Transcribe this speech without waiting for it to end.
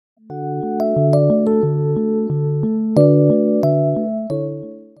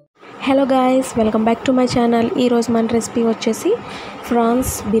guys, welcome back to my channel. ఈ రోజు మన రెసిపీ వచ్చేసి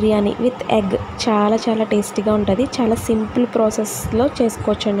ఫ్రాన్స్ బిర్యానీ విత్ ఎగ్. చాలా టేస్టీగా ఉంటుంది. చాలా సింపుల్ ప్రాసెస్లో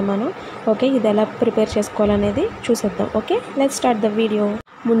చేసుకోవచ్చండి మనం. ఓకే, ఇది ఎలా ప్రిపేర్ చేసుకోవాలనేది చూసేద్దాం. Okay, let's start the video.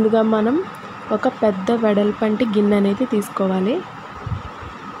 ముందుగా మనం ఒక పెద్ద వెడల్పంటి గిన్నె అనేది తీసుకోవాలి.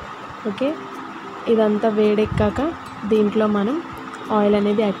 ఓకే, ఇదంతా వేడెక్కాక దీంట్లో మనం ఆయిల్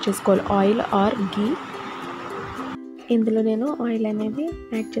అనేది యాడ్ చేసుకోవాలి. ఆయిల్ ఆర్ గీ. ఇందులో నేను ఆయిల్ అనేది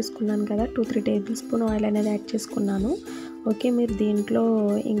యాడ్ చేసుకున్నాను కదా, 2-3 టేబుల్ స్పూన్ ఆయిల్ అనేది యాడ్ చేసుకున్నాను. ఓకే, మీరు దీంట్లో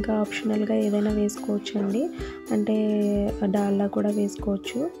ఇంకా ఆప్షనల్గా ఏదైనా వేసుకోవచ్చు అండి, అంటే డాల్డా కూడా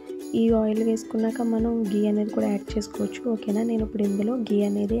వేసుకోవచ్చు. ఈ ఆయిల్ వేసుకున్నాక మనం గీ అనేది కూడా యాడ్ చేసుకోవచ్చు. ఓకేనా, నేను ఇప్పుడు ఇందులో గీ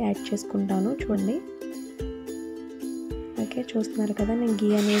అనేది యాడ్ చేసుకుంటాను. చూడండి, ఓకే చూస్తున్నారు కదా, నేను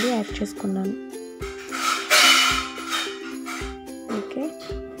గీ అనేది యాడ్ చేసుకున్నాను. ఓకే,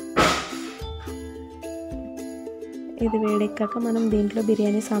 ఇది వేడెక్కాక మనం దీంట్లో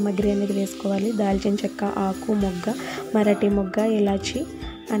బిర్యానీ సామాగ్రి అనేది వేసుకోవాలి. దాల్చిన చెక్క, ఆకు, మొగ్గ, మరాఠీ మొగ్గ, ఇలాచి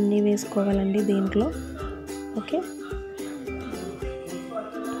అన్నీ వేసుకోవాలండి దీంట్లో. ఓకే,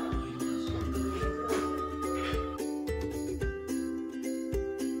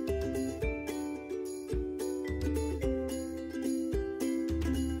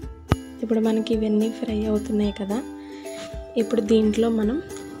 ఇప్పుడు మనకి ఇవన్నీ ఫ్రై అవుతున్నాయి కదా, ఇప్పుడు దీంట్లో మనం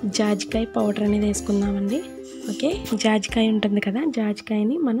జాజికాయ పౌడర్ అనేది వేసుకుందామండి. ఓకే, జాజికాయ ఉంటుంది కదా,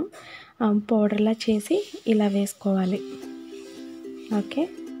 జాజికాయని మనం పౌడర్లా చేసి ఇలా వేసుకోవాలి. ఓకే,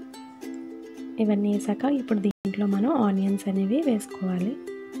 ఇవన్నీ వేసాక ఇప్పుడు దీంట్లో మనం ఆనియన్స్ అనేవి వేసుకోవాలి.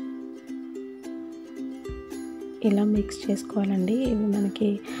 ఇలా మిక్స్ చేసుకోవాలండి. ఇవి మనకి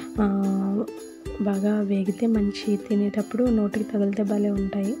బాగా వేగితే మంచి, తినేటప్పుడు నోటికి తగిలితే భలే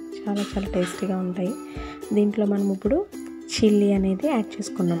ఉంటాయి. చాలా టేస్టీగా ఉంటాయి. దీంట్లో మనం ఇప్పుడు చిల్లీ అనేది యాడ్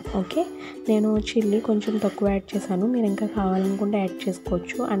చేసుకున్నాం. ఓకే, నేను చిల్లీ కొంచెం తక్కువ యాడ్ చేశాను, మీరు ఇంకా కావాలనుకుంటే యాడ్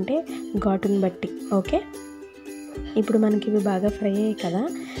చేసుకోవచ్చు, అంటే ఘాటుని బట్టి. ఓకే, ఇప్పుడు మనకి ఇవి బాగా ఫ్రై అయ్యాయి కదా,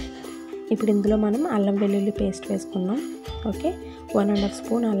 ఇప్పుడు ఇందులో మనం అల్లం వెల్లుల్లి పేస్ట్ వేసుకున్నాం. ఓకే, 1.5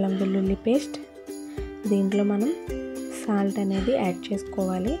 స్పూన్ అల్లం వెల్లుల్లి పేస్ట్. దీంట్లో మనం సాల్ట్ అనేది యాడ్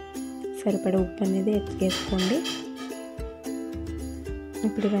చేసుకోవాలి. సరిపడా ఉప్పు అనేది వేసుకోండి.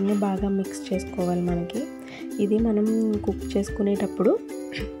 ఇప్పుడు ఇవన్నీ బాగా మిక్స్ చేసుకోవాలి. మనకి ఇది మనం కుక్ చేసుకునేటప్పుడు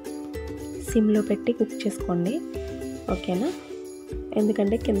సిమ్లో పెట్టి కుక్ చేసుకోండి. ఓకేనా,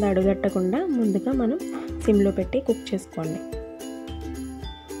 ఎందుకంటే కింద అడుగట్టకుండా ముందుగా మనం సిమ్లో పెట్టి కుక్ చేసుకోండి.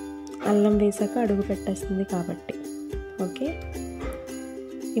 అల్లం వేసాక అడుగు పెట్టేస్తుంది కాబట్టి. ఓకే,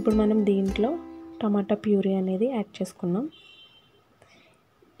 ఇప్పుడు మనం దీంట్లో టమాటా ప్యూరీ అనేది యాడ్ చేసుకున్నాం.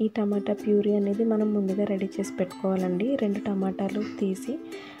 ఈ టమాటా ప్యూరీ అనేది మనం ముందుగా రెడీ చేసి పెట్టుకోవాలండి. 2 టమాటాలు తీసి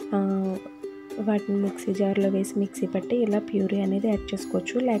వాటిని మిక్సీ జార్లో వేసి మిక్సీ పట్టి ఇలా ప్యూరీ అనేది యాడ్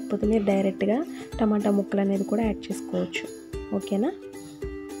చేసుకోవచ్చు, లేకపోతే మీరు డైరెక్ట్గా టమాటా ముక్కలు అనేది కూడా యాడ్ చేసుకోవచ్చు. ఓకేనా,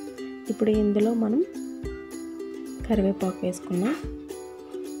 ఇప్పుడు ఇందులో మనం కరివేపాకు వేసుకున్నాం.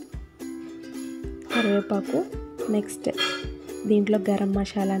 కరివేపాకు, నెక్స్ట్ దీంట్లో గరం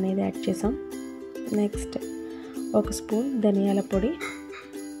మసాలా అనేది యాడ్ చేసాం. నెక్స్ట్ 1 స్పూన్ ధనియాల పొడి.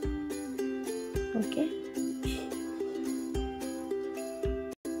 ఓకే,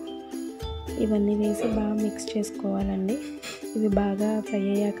 ఇవన్నీ వేసి బాగా మిక్స్ చేసుకోవాలండి. ఇవి బాగా ఫ్రై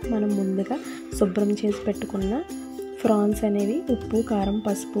అయ్యాక మనం ముందుగా శుభ్రం చేసి పెట్టుకున్న ఫ్రాన్స్ అనేవి ఉప్పు, కారం,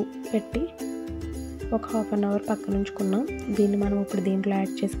 పసుపు పెట్టి ఒక 1/2 అవర్ పక్కన ఉంచుకున్నాం. దీన్ని మనం ఇప్పుడు దీంట్లో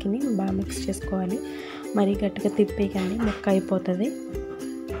యాడ్ చేసుకుని బాగా మిక్స్ చేసుకోవాలి. మరీ గట్టిగా తిప్పేయకండి, ముక్క అయిపోతుంది.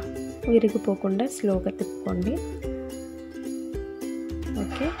 విరిగిపోకుండా స్లోగా తిప్పుకోండి.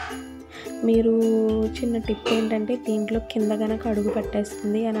 ఓకే, మీరు చిన్న టిప్ ఏంటంటే దీంట్లో కింద కనుక అడుగు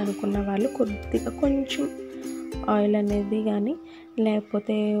పెట్టేస్తుంది అని అనుకున్న వాళ్ళు కొద్దిగా కొంచెం ఆయిల్ అనేది కానీ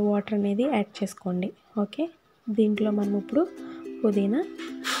లేకపోతే వాటర్ అనేది యాడ్ చేసుకోండి. ఓకే, దీంట్లో మనం ఇప్పుడు పుదీనా,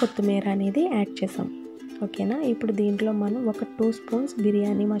 కొత్తిమీర అనేది యాడ్ చేసాం. ఓకేనా, ఇప్పుడు దీంట్లో మనం ఒక 2 స్పూన్స్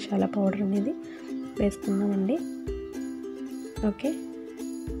బిర్యానీ మసాలా పౌడర్ అనేది వేసుకున్నామండి. ఓకే,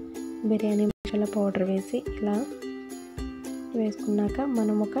 బిర్యానీ మసాలా పౌడర్ వేసి ఇలా వేసుకున్నాక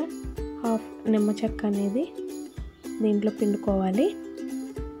మనం ఒక 1/2 నిమ్మ చెక్క అనేది దీంట్లో పిండుకోవాలి.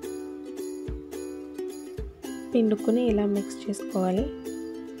 పిండుకొని ఇలా మిక్స్ చేసుకోవాలి.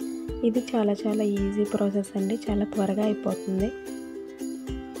 ఇది చాలా ఈజీ ప్రాసెస్ అండి, చాలా త్వరగా అయిపోతుంది.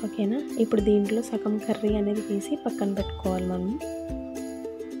 ఓకేనా, ఇప్పుడు దీంట్లో సగం కర్రీ అనేది తీసి పక్కన పెట్టుకోవాలి మనం.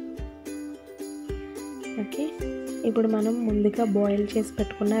 ఓకే, ఇప్పుడు మనం ముందుగా బాయిల్ చేసి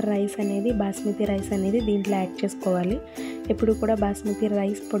పెట్టుకున్న రైస్ అనేది, బాస్మతి రైస్ అనేది దీంట్లో యాడ్ చేసుకోవాలి. ఎప్పుడు కూడా బాస్మతి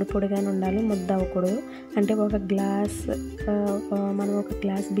రైస్ పొడిగానే ఉండాలి, ముద్ద అవ్వకూడదు. అంటే మనం ఒక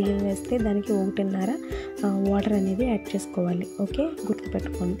గ్లాస్ బియ్యం వేస్తే దానికి 1.5 వాటర్ అనేది యాడ్ చేసుకోవాలి. ఓకే,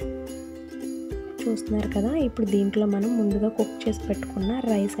 గుర్తుపెట్టుకోండి. చూస్తున్నారు కదా. ఇప్పుడు దీంట్లో మనం ముందుగా కుక్ చేసి పెట్టుకున్న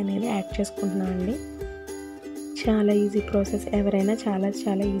రైస్ అనేది యాడ్ చేసుకుంటున్నాం అండి. చాలా ఈజీ ప్రాసెస్, ఎవరైనా చాలా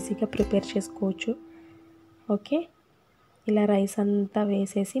చాలా ఈజీగా ప్రిపేర్ చేసుకోవచ్చు. ఓకే, ఇలా రైస్ అంతా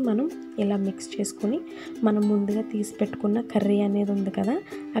వేసేసి మనం ఇలా మిక్స్ చేసుకొని మనం ముందుగా తీసి పెట్టుకున్న కర్రీ అనేది ఉంది కదా,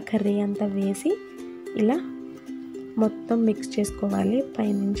 ఆ కర్రీ అంతా వేసి ఇలా మొత్తం మిక్స్ చేసుకోవాలి.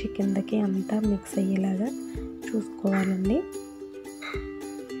 పైనుంచి కిందకి అంతా మిక్స్ అయ్యేలాగా చూసుకోవాలండి.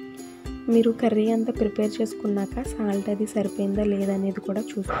 మీరు కర్రీ అంతా ప్రిపేర్ చేసుకున్నాక సాల్ట్ అది సరిపోయిందా లేదా అనేది కూడా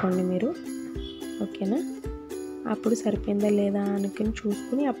చూసుకోండి మీరు. ఓకేనా, అప్పుడు సరిపోయిందా లేదా అనుకుని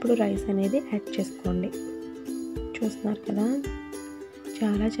చూసుకుని అప్పుడు రైస్ అనేది యాడ్ చేసుకోండి. చూస్తున్నారు కదా,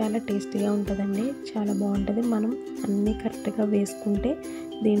 చాలా చాలా టేస్టీగా ఉంటుందండి, చాలా బాగుంటుంది. మనం అన్నీ కరెక్ట్గా వేసుకుంటే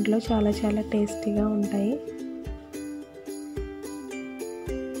దీంట్లో చాలా చాలా టేస్టీగా ఉంటాయి.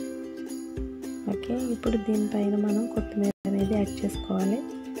 ఓకే, ఇప్పుడు దీనిపైన మనం కొత్తిమీర అనేది యాడ్ చేసుకోవాలి.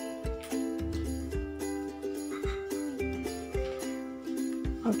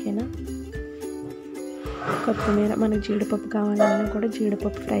 ఓకేనా, కొత్తిమీర మనకు జీడిపప్పు కావాలన్నా కూడా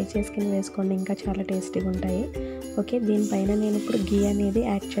జీడిపప్పు ఫ్రై చేసుకుని వేసుకోండి, ఇంకా చాలా టేస్టీగా ఉంటాయి. ఓకే, దీనిపైన నేను ఇప్పుడు గీ అనేది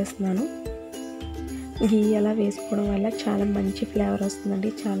యాడ్ చేస్తున్నాను. గీ అలా వేసుకోవడం వల్ల చాలా మంచి ఫ్లేవర్ వస్తుందండి,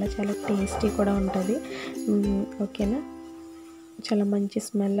 చాలా చాలా టేస్టీ కూడా ఉంటుంది. ఓకేనా, చాలా మంచి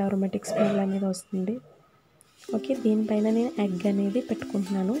స్మెల్, అరోమాటిక్ స్మెల్ అనేది వస్తుంది. ఓకే, దీనిపైన నేను ఎగ్ అనేది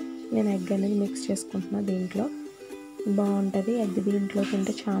పెట్టుకుంటున్నాను. నేను ఎగ్ అనేది మిక్స్ చేసుకుంటున్నాను. దీంట్లో బాగుంటుంది ఎగ్, దీంట్లో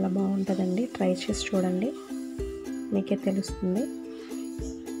తింటే చాలా బాగుంటుందండి. ట్రై చేసి చూడండి, మీకే తెలుస్తుంది.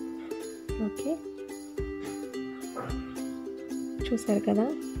 ఓకే, చూసారు కదా,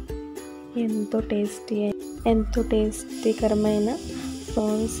 ఎంతో టేస్టీకరమైన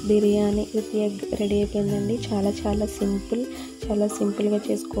prawns biryani with egg ready అయిపోయిందండి. చాలా చాలా సింపుల్గా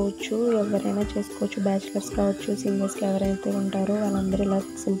చేసుకోవచ్చు, ఎవరైనా చేసుకోవచ్చు. బ్యాచిలర్స్ కావచ్చు, సింగర్స్కి ఎవరైతే ఉంటారో వాళ్ళందరూ ఇలా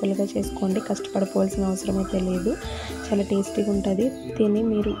సింపుల్గా చేసుకోండి, కష్టపడిపోవాల్సిన అవసరం అయితే లేదు. చాలా టేస్టీగా ఉంటుంది. తిని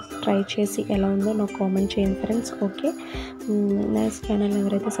మీరు ట్రై చేసి ఎలా ఉందో నాకు కామెంట్ చేయండి ఫ్రెండ్స్. ఓకే, నా ఛానల్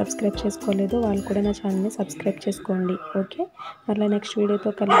ఎవరైతే సబ్స్క్రైబ్ చేసుకోలేదో వాళ్ళు కూడా నా ఛానల్ని సబ్స్క్రైబ్ చేసుకోండి. ఓకే, మళ్ళీ నెక్స్ట్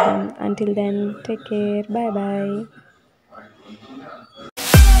వీడియోతో కలుద్దాం. Until then take care, bye bye.